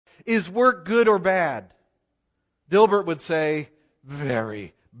Is work good or bad? Dilbert would say,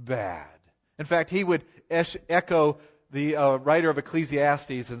 very bad. In fact, he would echo the writer of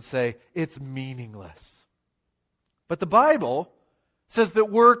Ecclesiastes and say, it's meaningless. But the Bible says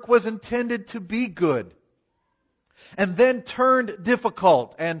that work was intended to be good, and then turned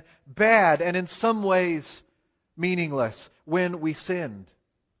difficult and bad, and in some ways meaningless when we sinned.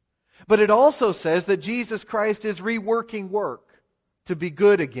 But it also says that Jesus Christ is reworking work to be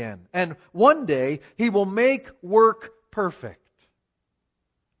good again. And one day, He will make work perfect.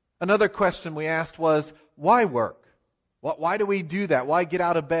 Another question we asked was, why work? Why do we do that? Why get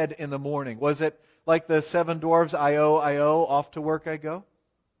out of bed in the morning? Was it like the seven dwarves, I-O, off to work I go?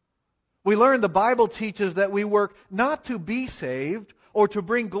 We learned the Bible teaches that we work not to be saved or to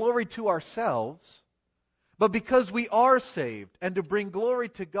bring glory to ourselves, but because we are saved and to bring glory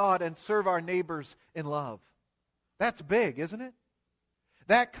to God and serve our neighbors in love. That's big, isn't it?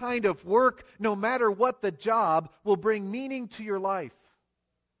 That kind of work, no matter what the job, will bring meaning to your life.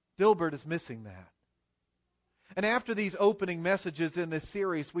 Dilbert is missing that. And after these opening messages in this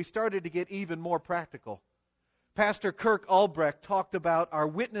series, we started to get even more practical. Pastor Kirk Albrecht talked about our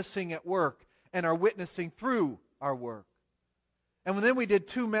witnessing at work and our witnessing through our work. And then we did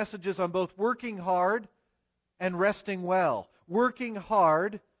 2 messages on both working hard and resting well. Working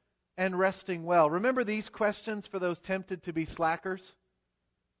hard and resting well. Remember these questions for those tempted to be slackers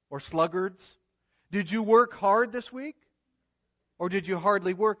or sluggards? Did you work hard this week? Or did you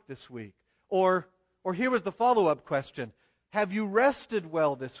hardly work this week? Or here was the follow-up question. Have you rested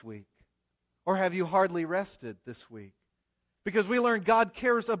well this week? Or have you hardly rested this week? Because we learned God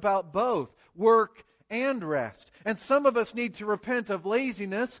cares about both work and rest. And some of us need to repent of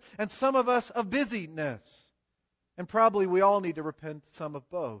laziness, and some of us of busyness. And probably we all need to repent some of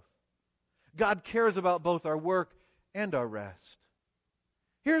both. God cares about both our work and our rest.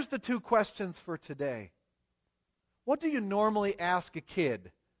 Here's the 2 questions for today. What do you normally ask a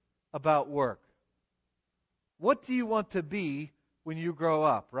kid about work? What do you want to be when you grow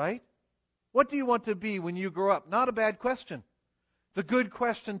up, right? What do you want to be when you grow up? Not a bad question. It's a good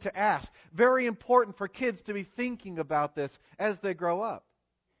question to ask. Very important for kids to be thinking about this as they grow up.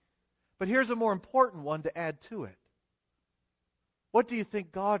 But here's a more important one to add to it. What do you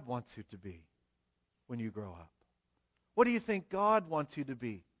think God wants you to be when you grow up? What do you think God wants you to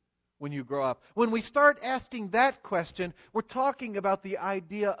be when you grow up? When we start asking that question, we're talking about the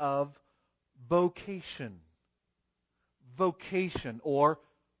idea of vocation. Vocation or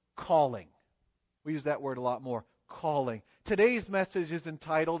calling. We use that word a lot more. Calling. Today's message is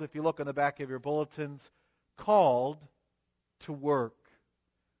entitled, if you look on the back of your bulletins, Called to Work.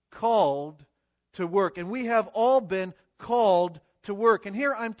 Called to work. And we have all been called to work. And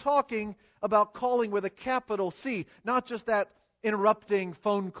here I'm talking about calling with a capital C, not just that interrupting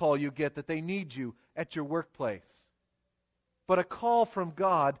phone call you get that they need you at your workplace, but a call from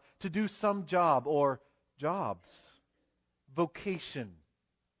God to do some job or jobs. Vocation.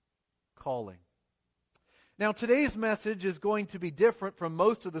 Calling. Now today's message is going to be different from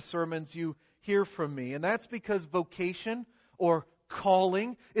most of the sermons you hear from me, and that's because vocation or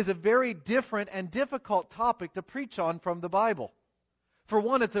calling is a very different and difficult topic to preach on from the Bible. For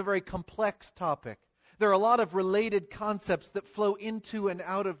one, it's a very complex topic. There are a lot of related concepts that flow into and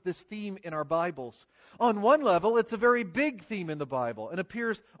out of this theme in our Bibles. On one level, it's a very big theme in the Bible and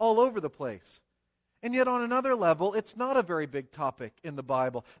appears all over the place. And yet on another level, it's not a very big topic in the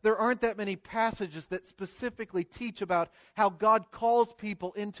Bible. There aren't that many passages that specifically teach about how God calls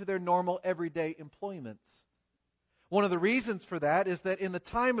people into their normal everyday employments. One of the reasons for that is that in the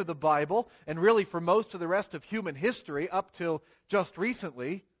time of the Bible, and really for most of the rest of human history up till just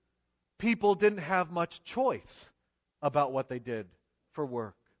recently, people didn't have much choice about what they did for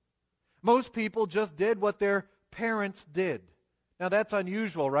work. Most people just did what their parents did. Now that's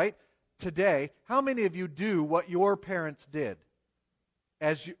unusual, right? Today, how many of you do what your parents did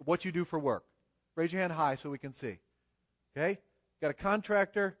what you do for work? Raise your hand high so we can see. Okay? Got a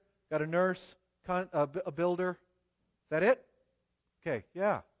contractor, got a nurse, a builder. Is that it? Okay,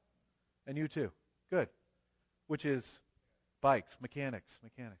 yeah. And you too. Good. Which is bikes, mechanics,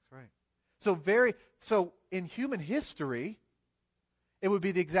 right. So in human history, it would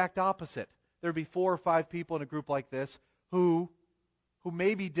be the exact opposite. There'd be 4 or 5 people in a group like this who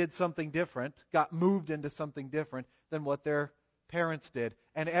maybe did something different, got moved into something different than what their parents did,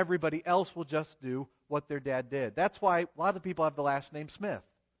 and everybody else will just do what their dad did. That's why a lot of people have the last name Smith,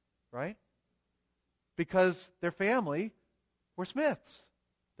 right? Because their family were Smiths.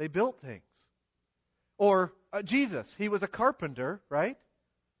 They built things. Or Jesus, he was a carpenter, right?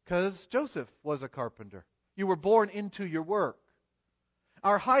 Because Joseph was a carpenter. You were born into your work.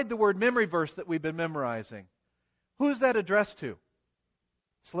 Our hide the word memory verse that we've been memorizing. Who's that addressed to?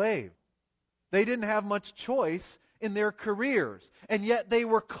 Slave. They didn't have much choice in their careers, and yet they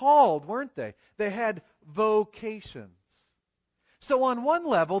were called, weren't they? They had vocations. So on one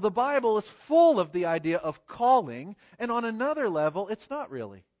level, the Bible is full of the idea of calling, and on another level, it's not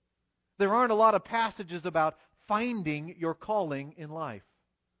really. There aren't a lot of passages about finding your calling in life.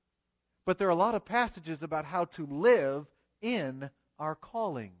 But there are a lot of passages about how to live in our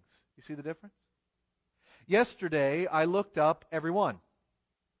callings. You see the difference? Yesterday, I looked up every one.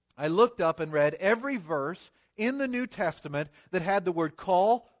 I looked up and read every verse in the New Testament that had the word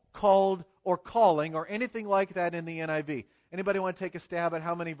call, called, or calling, or anything like that in the NIV. Anybody want to take a stab at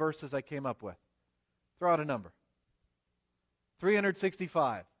how many verses I came up with? Throw out a number.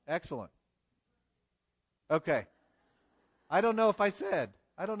 365. Excellent. Okay. I don't know if I said.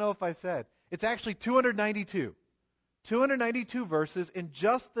 It's actually 292. 292 verses in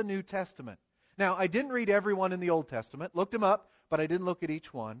just the New Testament. Now, I didn't read every one in the Old Testament. Looked them up, but I didn't look at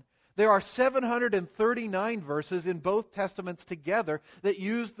each one. There are 739 verses in both Testaments together that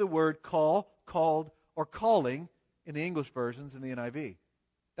use the word call, called, or calling in the English versions in the NIV.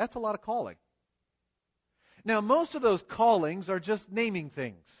 That's a lot of calling. Now, most of those callings are just naming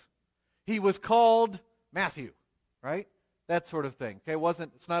things. He was called Matthew, right? That sort of thing. Okay,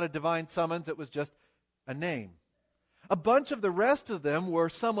 it's not a divine summons, it was just a name. A bunch of the rest of them were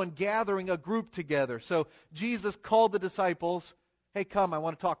someone gathering a group together. So Jesus called the disciples, hey, come, I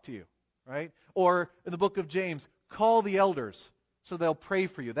want to talk to you, right? Or in the book of James, call the elders so they'll pray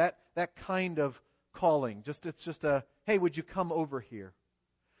for you. That kind of calling. It's just a, hey, would you come over here?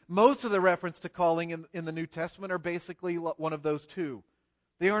 Most of the reference to calling in the New Testament are basically one of those two.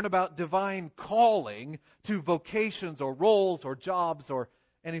 They aren't about divine calling to vocations or roles or jobs or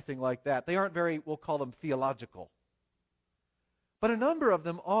anything like that. They aren't very, we'll call them theological. But a number of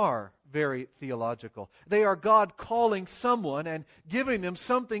them are very theological. They are God calling someone and giving them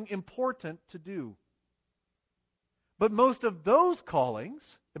something important to do. But most of those callings,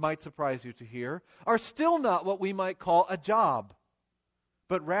 it might surprise you to hear, are still not what we might call a job,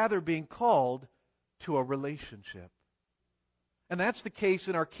 but rather being called to a relationship. And that's the case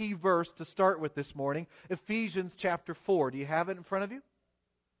in our key verse to start with this morning, Ephesians chapter 4. Do you have it in front of you?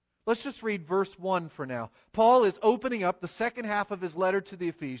 Let's just read verse 1 for now. Paul is opening up the second half of his letter to the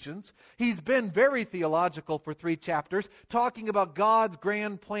Ephesians. He's been very theological for 3 chapters, talking about God's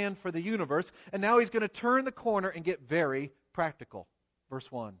grand plan for the universe, and now he's going to turn the corner and get very practical. Verse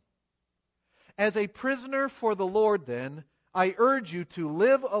 1. As a prisoner for the Lord, then, I urge you to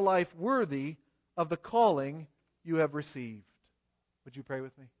live a life worthy of the calling you have received. Would you pray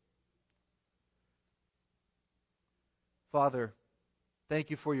with me? Father,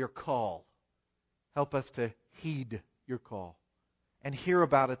 thank you for your call. Help us to heed your call and hear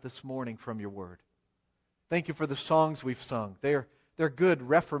about it this morning from your word. Thank you for the songs we've sung. They're good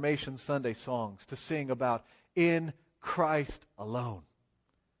Reformation Sunday songs to sing about in Christ alone.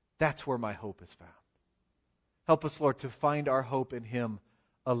 That's where my hope is found. Help us, Lord, to find our hope in Him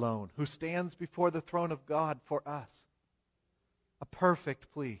alone, who stands before the throne of God for us. A perfect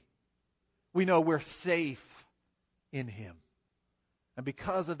plea. We know we're safe in Him. And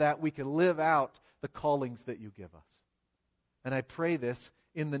because of that, we can live out the callings that you give us. And I pray this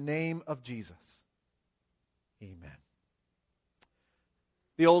in the name of Jesus. Amen.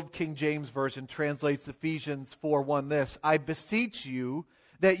 The old King James Version translates Ephesians 4:1 this: I beseech you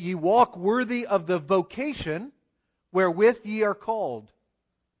that ye walk worthy of the vocation wherewith ye are called.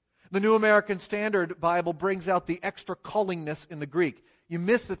 The New American Standard Bible brings out the extra callingness in the Greek. You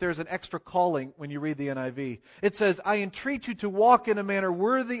miss that there's an extra calling when you read the NIV. It says, I entreat you to walk in a manner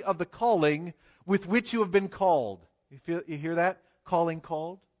worthy of the calling with which you have been called. You hear that? Calling,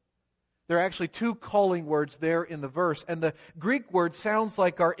 called? There are actually 2 calling words there in the verse. And the Greek word sounds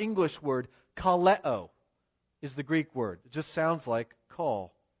like our English word. Kaleo is the Greek word. It just sounds like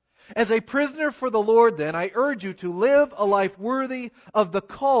call. As a prisoner for the Lord, then, I urge you to live a life worthy of the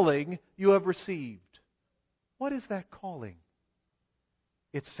calling you have received. What is that calling?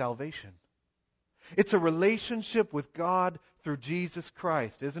 It's salvation. It's a relationship with God through Jesus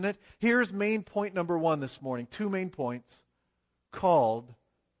Christ, isn't it? Here's main point number 1 this morning. 2 main points. Called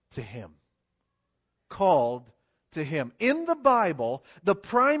to Him. Called to Him. In the Bible, the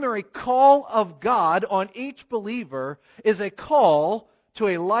primary call of God on each believer is a call to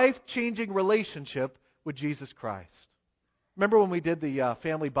a life-changing relationship with Jesus Christ. Remember when we did the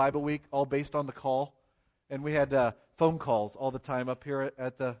Family Bible Week, all based on the call? And we had phone calls all the time up here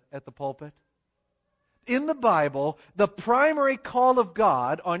at the pulpit? In the Bible, the primary call of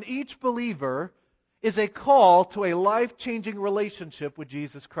God on each believer is a call to a life-changing relationship with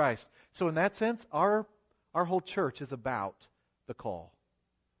Jesus Christ. So in that sense, our whole church is about the call.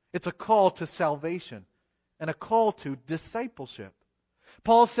 It's a call to salvation and a call to discipleship.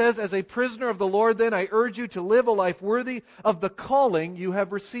 Paul says, as a prisoner of the Lord, then, I urge you to live a life worthy of the calling you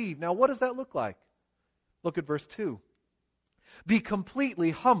have received. Now, what does that look like? Look at verse 2. Be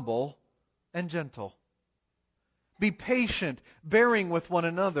completely humble and gentle. Be patient, bearing with one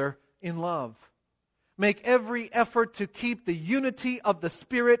another in love. Make every effort to keep the unity of the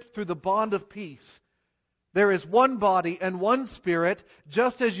Spirit through the bond of peace. There is one body and one Spirit,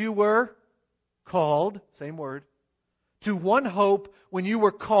 just as you were called, same word, to one hope when you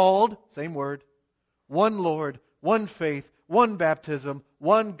were called, same word, one Lord, one faith, one baptism,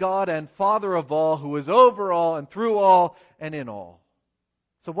 one God and Father of all, who is over all and through all and in all.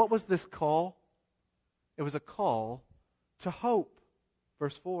 So what was this call? It was a call to hope.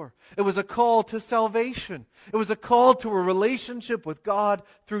 Verse 4. It was a call to salvation. It was a call to a relationship with God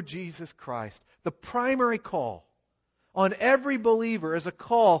through Jesus Christ. The primary call on every believer is a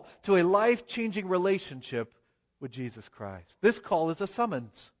call to a life-changing relationship with Jesus Christ. This call is a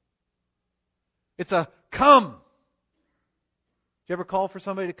summons. It's a come. Did you ever call for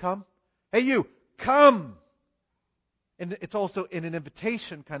somebody to come? Hey, you, come. And it's also in an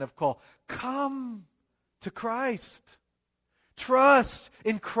invitation kind of call. Come to Christ. Trust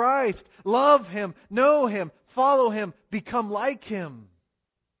in Christ. Love Him. Know Him. Follow Him. Become like Him.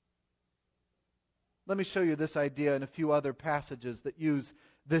 Let me show you this idea in a few other passages that use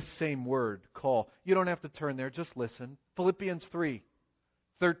this same word, call. You don't have to turn there, just listen. Philippians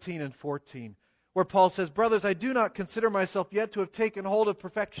 3:13 and 14, where Paul says, Brothers, I do not consider myself yet to have taken hold of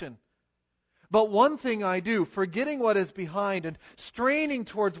perfection. But one thing I do, forgetting what is behind and straining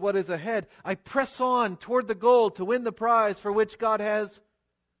towards what is ahead, I press on toward the goal to win the prize for which God has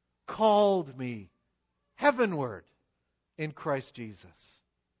called me heavenward in Christ Jesus.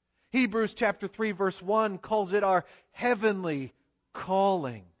 Hebrews chapter 3 verse 1 calls it our heavenly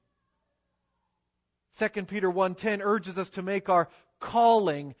calling. 2 Peter 1:10 urges us to make our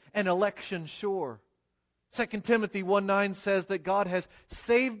calling and election sure. 2 Timothy 1:9 says that God has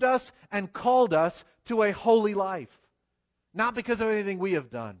saved us and called us to a holy life. Not because of anything we have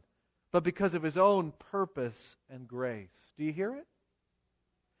done, but because of His own purpose and grace. Do you hear it?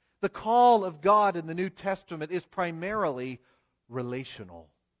 The call of God in the New Testament is primarily relational.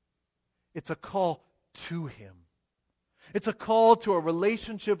 It's a call to Him. It's a call to a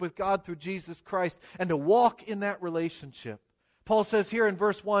relationship with God through Jesus Christ and to walk in that relationship. Paul says here in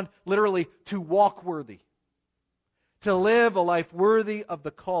verse 1, literally, to walk worthy. To live a life worthy of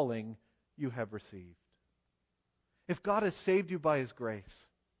the calling you have received. If God has saved you by His grace,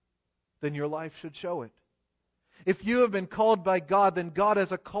 then your life should show it. If you have been called by God, then God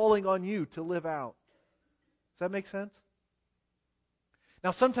has a calling on you to live out. Does that make sense?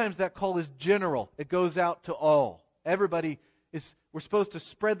 Now, sometimes that call is general. It goes out to all. We're supposed to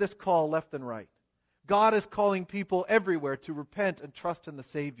spread this call left and right. God is calling people everywhere to repent and trust in the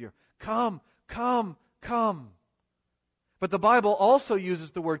Savior. Come, come, come. But the Bible also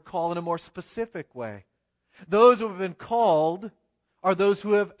uses the word call in a more specific way. Those who have been called are those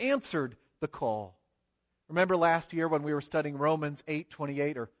who have answered the call. Remember last year when we were studying Romans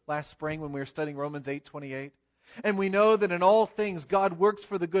 8:28, or last spring when we were studying Romans 8:28? And we know that in all things God works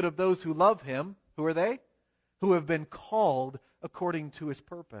for the good of those who love Him. Who are they? Who have been called according to His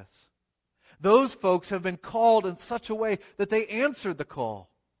purpose. Those folks have been called in such a way that they answered the call.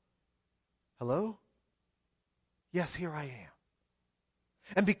 Hello? Yes, here I am.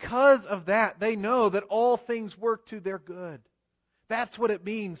 And because of that, they know that all things work to their good. That's what it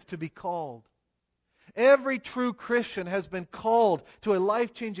means to be called. Every true Christian has been called to a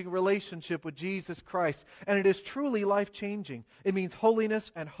life-changing relationship with Jesus Christ. And it is truly life-changing. It means holiness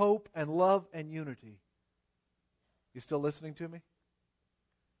and hope and love and unity. You still listening to me?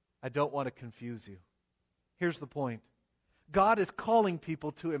 I don't want to confuse you. Here's the point. God is calling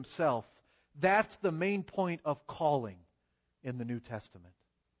people to Himself. That's the main point of calling in the New Testament.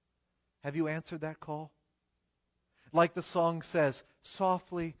 Have you answered that call? Like the song says,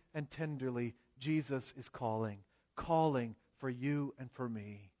 softly and tenderly, Jesus is calling. Calling for you and for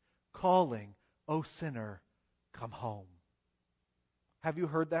me. Calling, O sinner, come home. Have you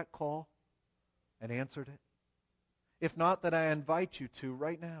heard that call and answered it? If not, then I invite you to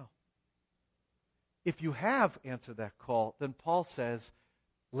right now. If you have answered that call, then Paul says,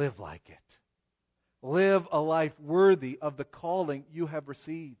 live like it. Live a life worthy of the calling you have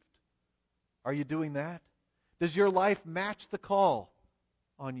received. Are you doing that? Does your life match the call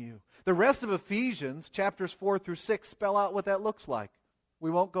on you? The rest of Ephesians, chapters 4 through 6, spell out what that looks like. We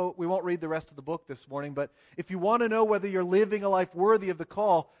won't read the rest of the book this morning, but if you want to know whether you're living a life worthy of the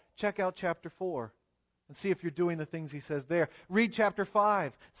call, check out chapter 4 and see if you're doing the things he says there. Read chapter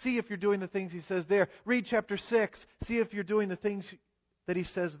 5. See if you're doing the things he says there. Read chapter 6. See if you're doing the things that he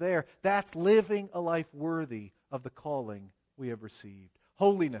says there. That's living a life worthy of the calling we have received.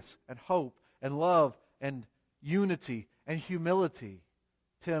 Holiness and hope and love and unity and humility.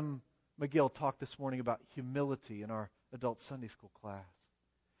 Tim McGill talked this morning about humility in our adult Sunday school class.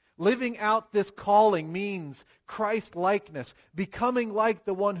 Living out this calling means Christ-likeness, becoming like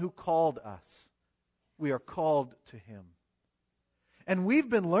the one who called us. We are called to Him. And we've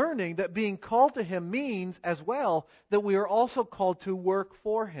been learning that being called to Him means as well that we are also called to work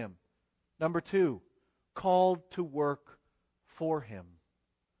for Him. Number 2, called to work for Him.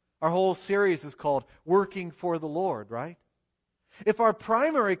 Our whole series is called Working for the Lord, right? If our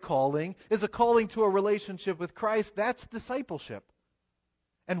primary calling is a calling to a relationship with Christ, that's discipleship.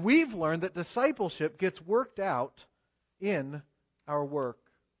 And we've learned that discipleship gets worked out in our work.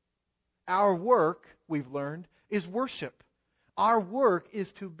 Our work, we've learned, is worship. Our work is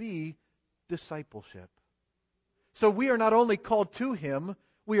to be discipleship. So we are not only called to Him,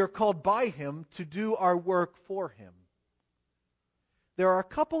 we are called by Him to do our work for Him. There are a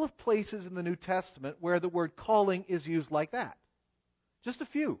couple of places in the New Testament where the word calling is used like that. Just a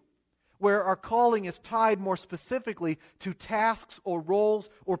few. Where our calling is tied more specifically to tasks or roles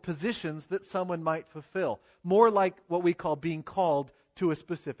or positions that someone might fulfill. More like what we call being called to a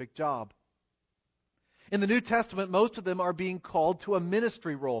specific job. In the New Testament, most of them are being called to a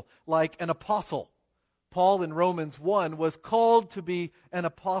ministry role, like an apostle. Paul in Romans 1 was called to be an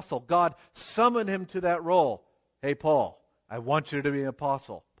apostle. God summoned him to that role. Hey, Paul, I want you to be an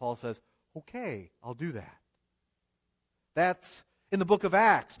apostle. Paul says, okay, I'll do that. That's in the book of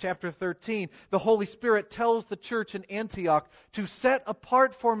Acts, chapter 13. The Holy Spirit tells the church in Antioch to set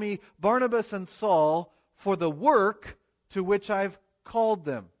apart for me Barnabas and Saul for the work to which I've called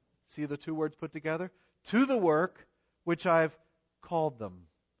them. See the two words put together? To the work which I've called them.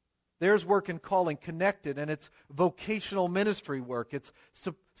 There's work and calling connected, and it's vocational ministry work. It's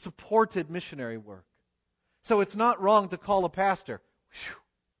supported missionary work. So it's not wrong to call a pastor. Whew,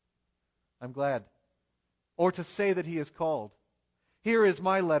 I'm glad. Or to say that he is called. Here is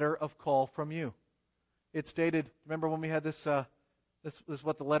my letter of call from you. It's dated, remember when we had this is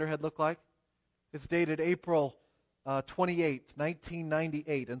what the letterhead looked like? It's dated April 28,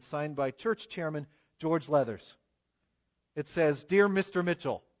 1998, and signed by church chairman George Leathers. It says, Dear Mr.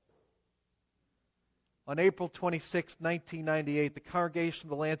 Mitchell, on April 26, 1998, the congregation of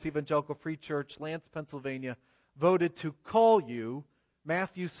the Lance Evangelical Free Church, Lance, Pennsylvania, voted to call you,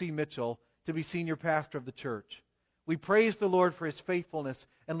 Matthew C. Mitchell, to be senior pastor of the church. We praise the Lord for His faithfulness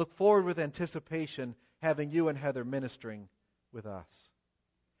and look forward with anticipation having you and Heather ministering with us.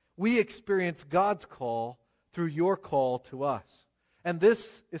 We experience God's call through your call to us. And this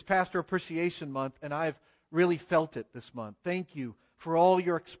is Pastor Appreciation Month, and I've really felt it this month. Thank you for all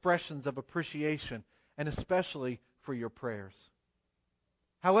your expressions of appreciation, and especially for your prayers.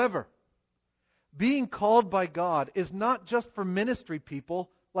 However, being called by God is not just for ministry people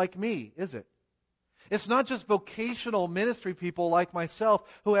like me, is it? It's not just vocational ministry people like myself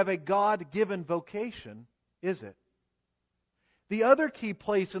who have a God-given vocation, is it? The other key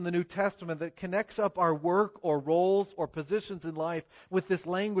place in the New Testament that connects up our work or roles or positions in life with this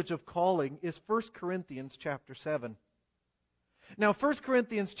language of calling is 1 Corinthians chapter 7. Now, 1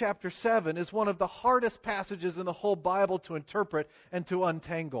 Corinthians chapter 7 is one of the hardest passages in the whole Bible to interpret and to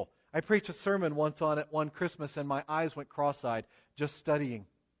untangle. I preached a sermon once on it one Christmas, and my eyes went cross-eyed just studying.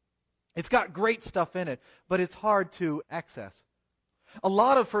 It's got great stuff in it, but it's hard to access. A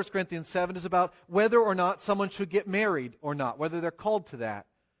lot of 1 Corinthians 7 is about whether or not someone should get married or not, whether they're called to that.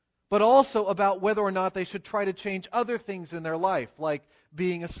 But also about whether or not they should try to change other things in their life, like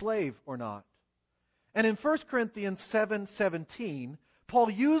being a slave or not. And in 1 Corinthians 7:17, Paul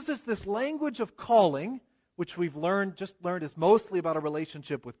uses this language of calling, which we've just learned is mostly about a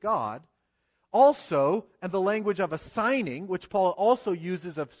relationship with God, also, and the language of assigning, which Paul also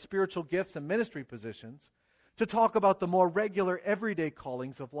uses of spiritual gifts and ministry positions, to talk about the more regular, everyday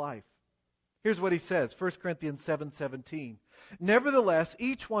callings of life. Here's what he says, 1 Corinthians 7:17. Nevertheless,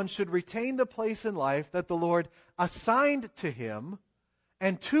 each one should retain the place in life that the Lord assigned to him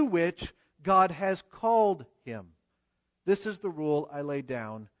and to which God has called him. This is the rule I lay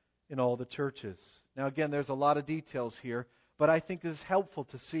down in all the churches. Now again, there's a lot of details here, but I think this is helpful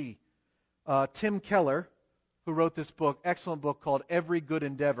to see. Tim Keller, who wrote this book, excellent book called Every Good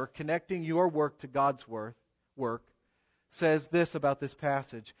Endeavor, Connecting Your Work to God's Work, says this about this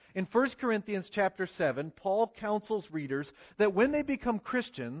passage. In 1 Corinthians chapter 7, Paul counsels readers that when they become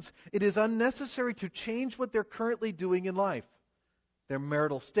Christians, it is unnecessary to change what they're currently doing in life, their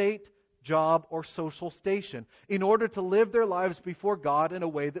marital state, job, or social station, in order to live their lives before God in a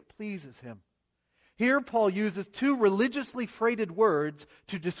way that pleases Him. Here Paul uses two religiously freighted words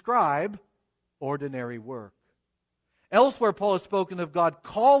to describe ordinary work. Elsewhere, Paul has spoken of God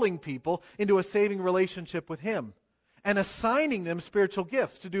calling people into a saving relationship with Him and assigning them spiritual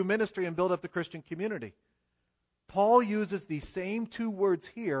gifts to do ministry and build up the Christian community. Paul uses these same two words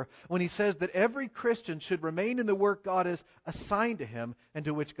here when he says that every Christian should remain in the work God has assigned to him and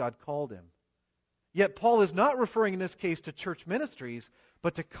to which God called him. Yet Paul is not referring in this case to church ministries,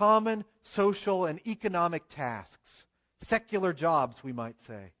 but to common social and economic tasks, secular jobs, we might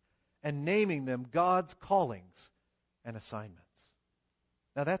say, and naming them God's callings and assignments.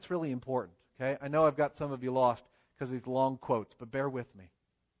 Now that's really important, okay? I know I've got some of you lost because of these long quotes, but bear with me.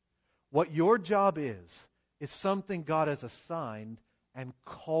 What your job is something God has assigned and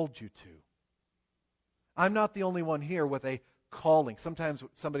called you to. I'm not the only one here with a calling. Sometimes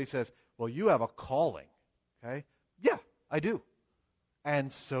somebody says, well, you have a calling, okay? Yeah, I do.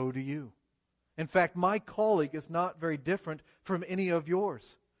 And so do you. In fact, my calling is not very different from any of yours.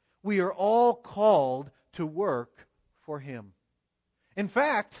 We are all called to work for Him. In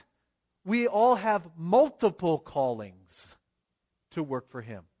fact, we all have multiple callings to work for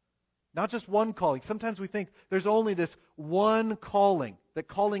Him. Not just one calling. Sometimes we think there's only this one calling. That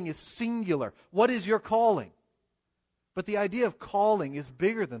calling is singular. What is your calling? But the idea of calling is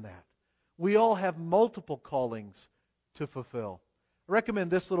bigger than that. We all have multiple callings to fulfill. I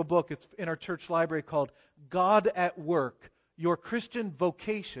recommend this little book. It's in our church library called God at Work, Your Christian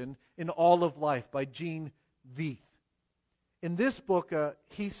Vocation in All of Life by Gene Veith. In this book,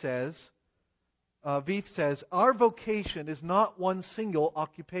 Veith says, our vocation is not one single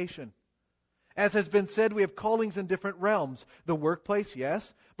occupation. As has been said, we have callings in different realms. The workplace, yes,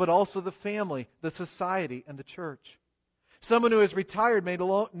 but also the family, the society, and the church. Someone who is retired may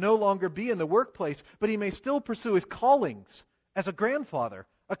no longer be in the workplace, but he may still pursue his callings as a grandfather,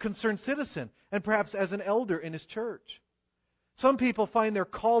 a concerned citizen, and perhaps as an elder in his church. Some people find their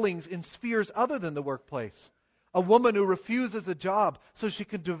callings in spheres other than the workplace. A woman who refuses a job so she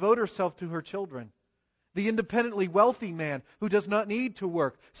can devote herself to her children. The independently wealthy man who does not need to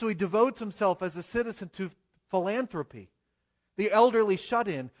work, so he devotes himself as a citizen to philanthropy. The elderly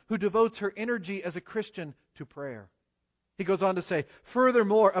shut-in who devotes her energy as a Christian to prayer. He goes on to say,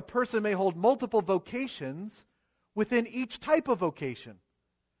 furthermore, a person may hold multiple vocations within each type of vocation.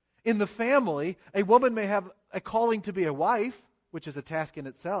 In the family, a woman may have a calling to be a wife, which is a task in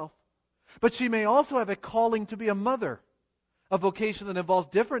itself, but she may also have a calling to be a mother, a vocation that involves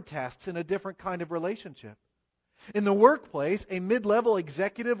different tasks in a different kind of relationship. In the workplace, a mid-level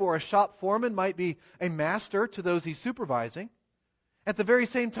executive or a shop foreman might be a master to those he's supervising. At the very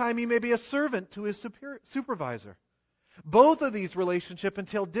same time, he may be a servant to his supervisor. Both of these relationships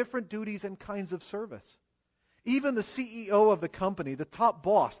entail different duties and kinds of service. Even the CEO of the company, the top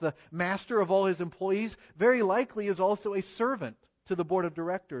boss, the master of all his employees, very likely is also a servant to the board of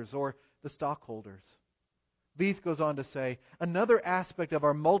directors or the stockholders. Veith goes on to say, another aspect of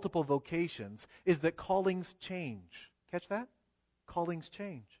our multiple vocations is that callings change. Catch that? Callings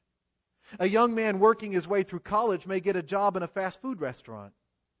change. A young man working his way through college may get a job in a fast food restaurant.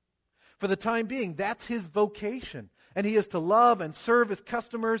 For the time being, that's his vocation. And he is to love and serve his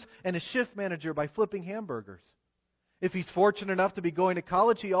customers and his shift manager by flipping hamburgers. If he's fortunate enough to be going to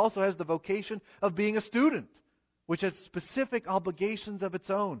college, he also has the vocation of being a student, which has specific obligations of its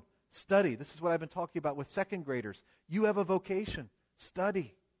own. Study. This is what I've been talking about with second graders. You have a vocation.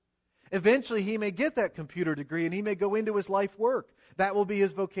 Study. Eventually, he may get that computer degree and he may go into his life work. That will be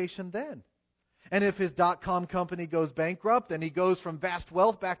his vocation then. And if his .com company goes bankrupt and he goes from vast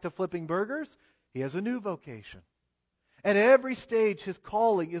wealth back to flipping burgers, he has a new vocation. At every stage, his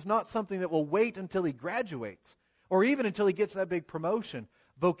calling is not something that will wait until he graduates or even until he gets that big promotion.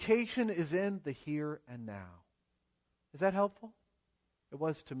 Vocation is in the here and now. Is that helpful? It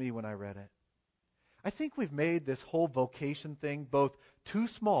was to me when I read it. I think we've made this whole vocation thing both too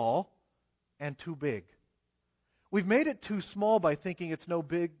small and too big. We've made it too small by thinking it's no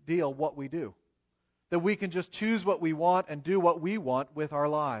big deal what we do. That we can just choose what we want and do what we want with our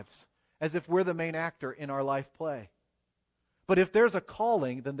lives, as if we're the main actor in our life play. But if there's a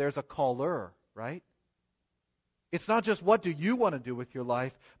calling, then there's a caller, right? It's not just what do you want to do with your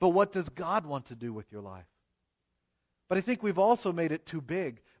life, but what does God want to do with your life? But I think we've also made it too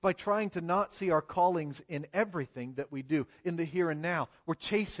big by trying to not see our callings in everything that we do, in the here and now. We're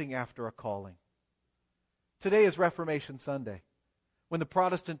chasing after a calling. Today is Reformation Sunday, when the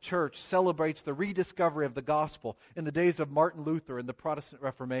Protestant church celebrates the rediscovery of the gospel in the days of Martin Luther and the Protestant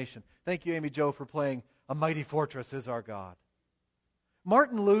Reformation. Thank you, Amy Jo, for playing A Mighty Fortress is Our God.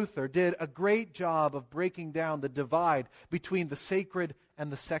 Martin Luther did a great job of breaking down the divide between the sacred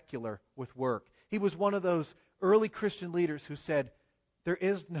and the secular with work. He was one of those early Christian leaders who said, there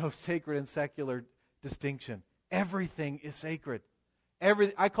is no sacred and secular distinction. Everything is sacred.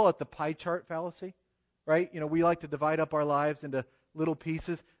 I call it the pie chart fallacy, right? We like to divide up our lives into little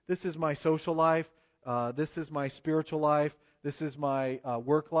pieces. This is my social life. This is my spiritual life. This is my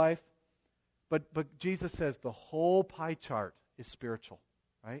work life. But Jesus says the whole pie chart is spiritual,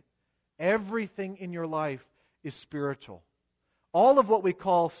 right? Everything in your life is spiritual. All of what we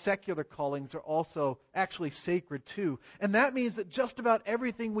call secular callings are also actually sacred too. And that means that just about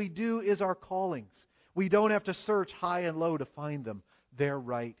everything we do is our callings. We don't have to search high and low to find them. They're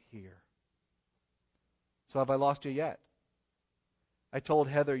right here. So have I lost you yet? I told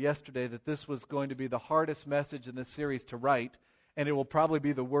Heather yesterday that this was going to be the hardest message in this series to write, and it will probably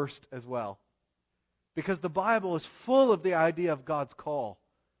be the worst as well. Because the Bible is full of the idea of God's call.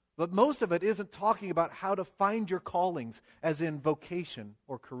 But most of it isn't talking about how to find your callings, as in vocation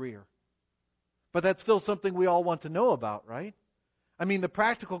or career. But that's still something we all want to know about, right? I mean, the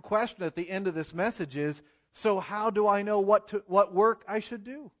practical question at the end of this message is, so how do I know what work I should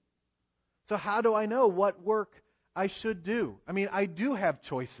do? So how do I know what work I should do? I mean, I do have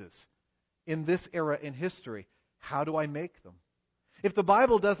choices in this era in history. How do I make them? If the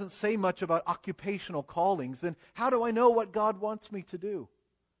Bible doesn't say much about occupational callings, then how do I know what God wants me to do?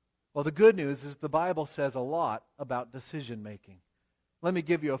 Well, the good news is the Bible says a lot about decision making. Let me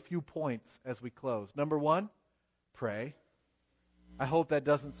give you a few points as we close. Number one, pray. I hope that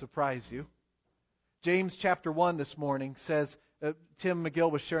doesn't surprise you. James chapter 1 this morning says, Tim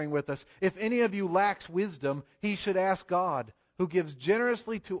McGill was sharing with us, if any of you lacks wisdom, he should ask God, who gives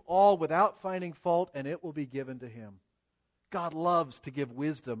generously to all without finding fault, and it will be given to him. God loves to give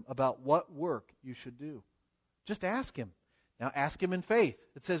wisdom about what work you should do. Just ask Him. Now ask Him in faith.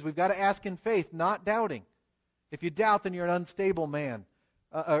 It says we've got to ask in faith, not doubting. If you doubt, then you're an unstable man.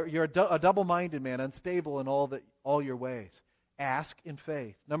 You're a double-minded man, unstable in all your ways. Ask in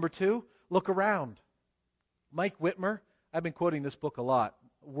faith. Number two, look around. Mike Whitmer, I've been quoting this book a lot.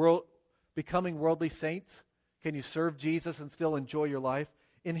 Becoming Worldly Saints. Can you serve Jesus and still enjoy your life?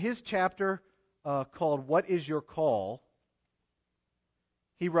 In his chapter called What is Your Call?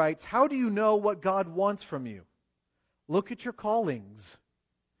 He writes, how do you know what God wants from you? Look at your callings.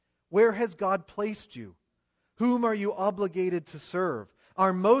 Where has God placed you? Whom are you obligated to serve?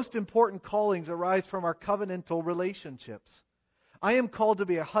 Our most important callings arise from our covenantal relationships. I am called to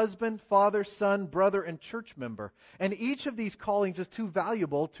be a husband, father, son, brother, and church member. And each of these callings is too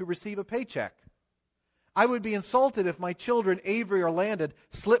valuable to receive a paycheck. I would be insulted if my children, Avery or Landon,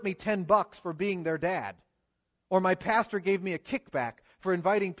 slipped me $10 for being their dad. Or my pastor gave me a kickback for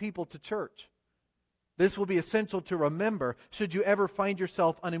inviting people to church. This will be essential to remember should you ever find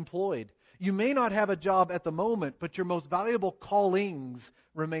yourself unemployed. You may not have a job at the moment, but your most valuable callings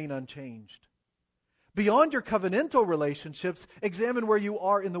remain unchanged. Beyond your covenantal relationships, examine where you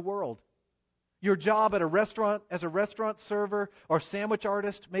are in the world. Your job at a restaurant as a restaurant server or sandwich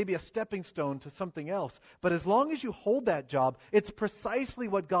artist may be a stepping stone to something else. But as long as you hold that job, it's precisely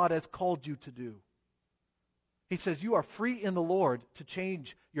what God has called you to do. He says you are free in the Lord to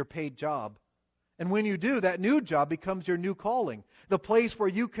change your paid job. And when you do, that new job becomes your new calling. The place where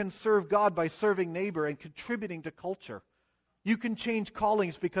you can serve God by serving neighbor and contributing to culture. You can change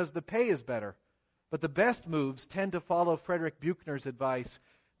callings because the pay is better. But the best moves tend to follow Frederick Buechner's advice.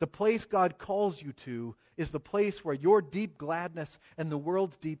 The place God calls you to is the place where your deep gladness and the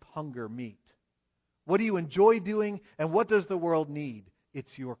world's deep hunger meet. What do you enjoy doing and what does the world need?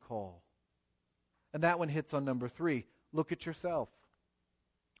 It's your call. And that one hits on number 3. Look at yourself.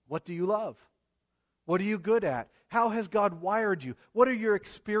 What do you love? What are you good at? How has God wired you? What are your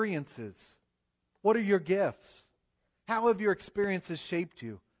experiences? What are your gifts? How have your experiences shaped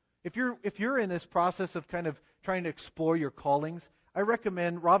you? If you're in this process of kind of trying to explore your callings, I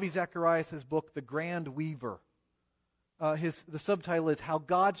recommend Ravi Zacharias' book, The Grand Weaver. The subtitle is How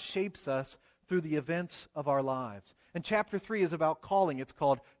God Shapes Us Through the Events of Our Lives. And chapter 3 is about calling. It's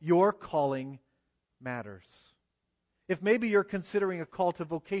called Your Calling Matters. If maybe you're considering a call to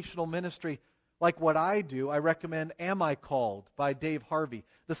vocational ministry like what I do, I recommend Am I Called by Dave Harvey,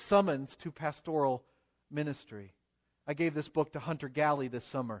 The Summons to Pastoral Ministry. I gave this book to Hunter Galley this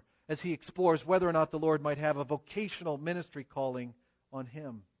summer as he explores whether or not the Lord might have a vocational ministry calling on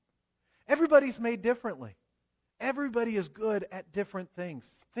him. Everybody's made differently. Everybody is good at different things.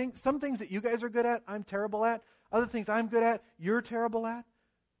 Some things that you guys are good at, I'm terrible at. Other things I'm good at, you're terrible at.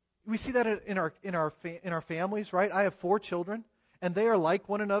 We see that in our families, right? I have 4 children, and they are like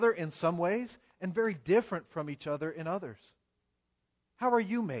one another in some ways and very different from each other in others. How are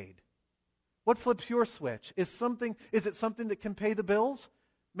you made? What flips your switch? Is it something that can pay the bills?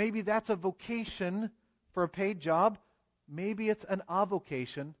 Maybe that's a vocation for a paid job. Maybe it's an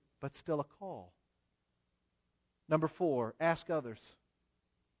avocation, but still a call. Number 4, ask others.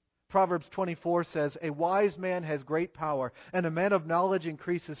 Proverbs 24 says, "A wise man has great power, and a man of knowledge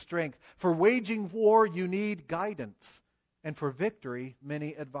increases strength. For waging war you need guidance, and for victory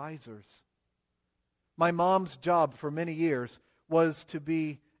many advisors." My mom's job for many years was to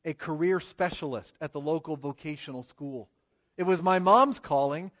be a career specialist at the local vocational school. It was my mom's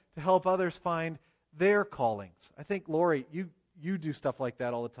calling to help others find their callings. I think, Lori, you do stuff like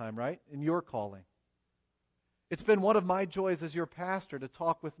that all the time, right? In your calling. It's been one of my joys as your pastor to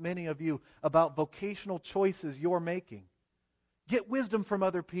talk with many of you about vocational choices you're making. Get wisdom from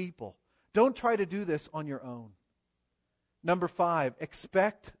other people. Don't try to do this on your own. Number 5,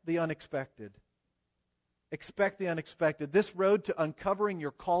 expect the unexpected. Expect the unexpected. This road to uncovering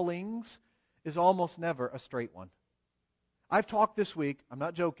your callings is almost never a straight one. I've talked this week, I'm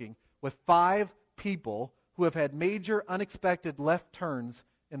not joking, with 5 people who have had major unexpected left turns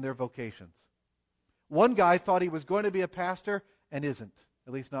in their vocations. One guy thought he was going to be a pastor and isn't,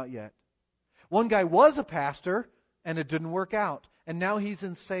 at least not yet. One guy was a pastor and it didn't work out, and now he's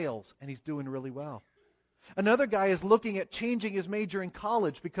in sales and he's doing really well. Another guy is looking at changing his major in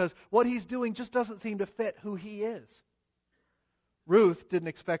college because what he's doing just doesn't seem to fit who he is. Ruth didn't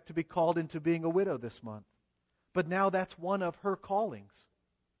expect to be called into being a widow this month, but now that's one of her callings.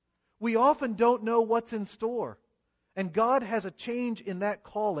 We often don't know what's in store, and God has a change in that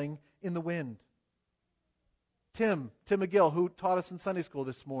calling in the wind. Tim McGill, who taught us in Sunday school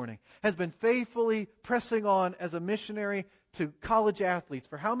this morning, has been faithfully pressing on as a missionary to college athletes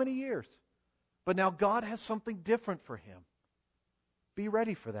for how many years? But now God has something different for him. Be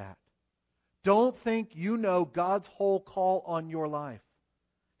ready for that. Don't think you know God's whole call on your life.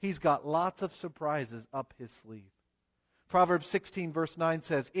 He's got lots of surprises up his sleeve. Proverbs 16 verse 9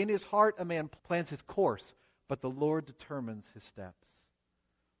 says, "In his heart a man plans his course, but the Lord determines his steps."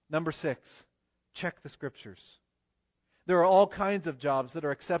 Number 6, check the Scriptures. There are all kinds of jobs that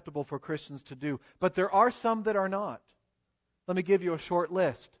are acceptable for Christians to do, but there are some that are not. Let me give you a short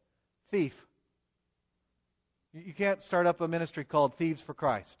list. Thief. You can't start up a ministry called Thieves for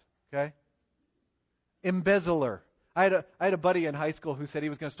Christ, okay? Embezzler. I had a buddy in high school who said he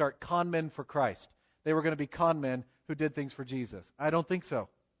was going to start con men for Christ. They were going to be con men who did things for Jesus. I don't think so.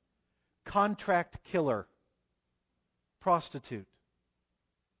 Contract killer. Prostitute.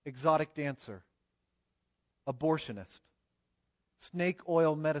 Exotic dancer. Abortionist. Snake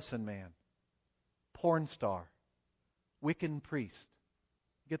oil medicine man. Porn star. Wiccan priest.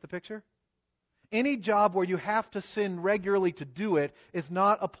 Get the picture? Any job where you have to sin regularly to do it is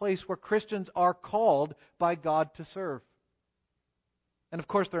not a place where Christians are called by God to serve. And of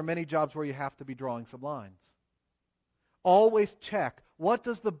course, there are many jobs where you have to be drawing some lines. Always check, what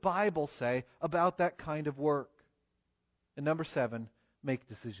does the Bible say about that kind of work? And number 7, make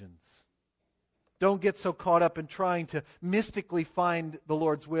decisions. Don't get so caught up in trying to mystically find the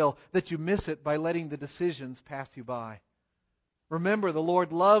Lord's will that you miss it by letting the decisions pass you by. Remember, the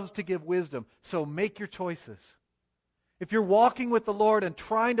Lord loves to give wisdom, so make your choices. If you're walking with the Lord and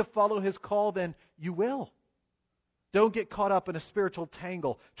trying to follow His call, then you will. Don't get caught up in a spiritual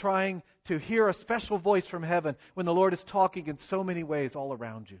tangle, trying to hear a special voice from heaven when the Lord is talking in so many ways all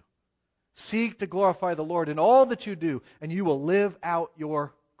around you. Seek to glorify the Lord in all that you do, and you will live out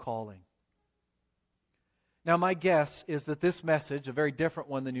your calling. Now, my guess is that this message, a very different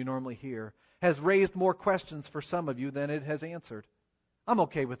one than you normally hear, has raised more questions for some of you than it has answered. I'm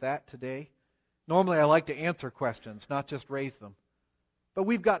okay with that today. Normally I like to answer questions, not just raise them. But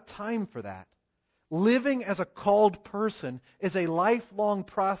we've got time for that. Living as a called person is a lifelong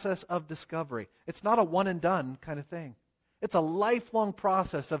process of discovery. It's not a one and done kind of thing. It's a lifelong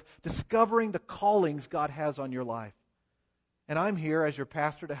process of discovering the callings God has on your life. And I'm here as your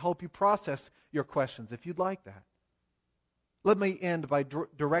pastor to help you process your questions if you'd like that. Let me end by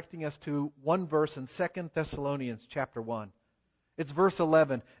directing us to one verse in 2 Thessalonians chapter 1. It's verse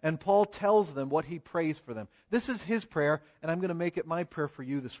 11, and Paul tells them what he prays for them. This is his prayer, and I'm going to make it my prayer for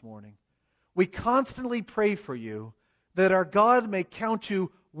you this morning. We constantly pray for you that our God may count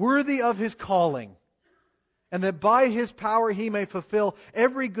you worthy of His calling, and that by His power He may fulfill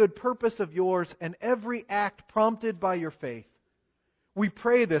every good purpose of yours and every act prompted by your faith. We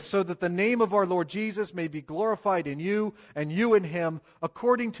pray this so that the name of our Lord Jesus may be glorified in you and you in Him,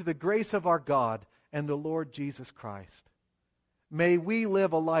 according to the grace of our God and the Lord Jesus Christ. May we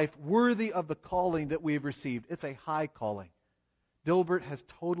live a life worthy of the calling that we have received. It's a high calling. Dilbert has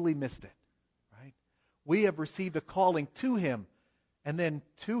totally missed it. Right? We have received a calling to Him, and then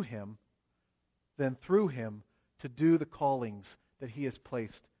to Him, then through Him, to do the callings that He has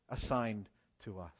placed, assigned to us.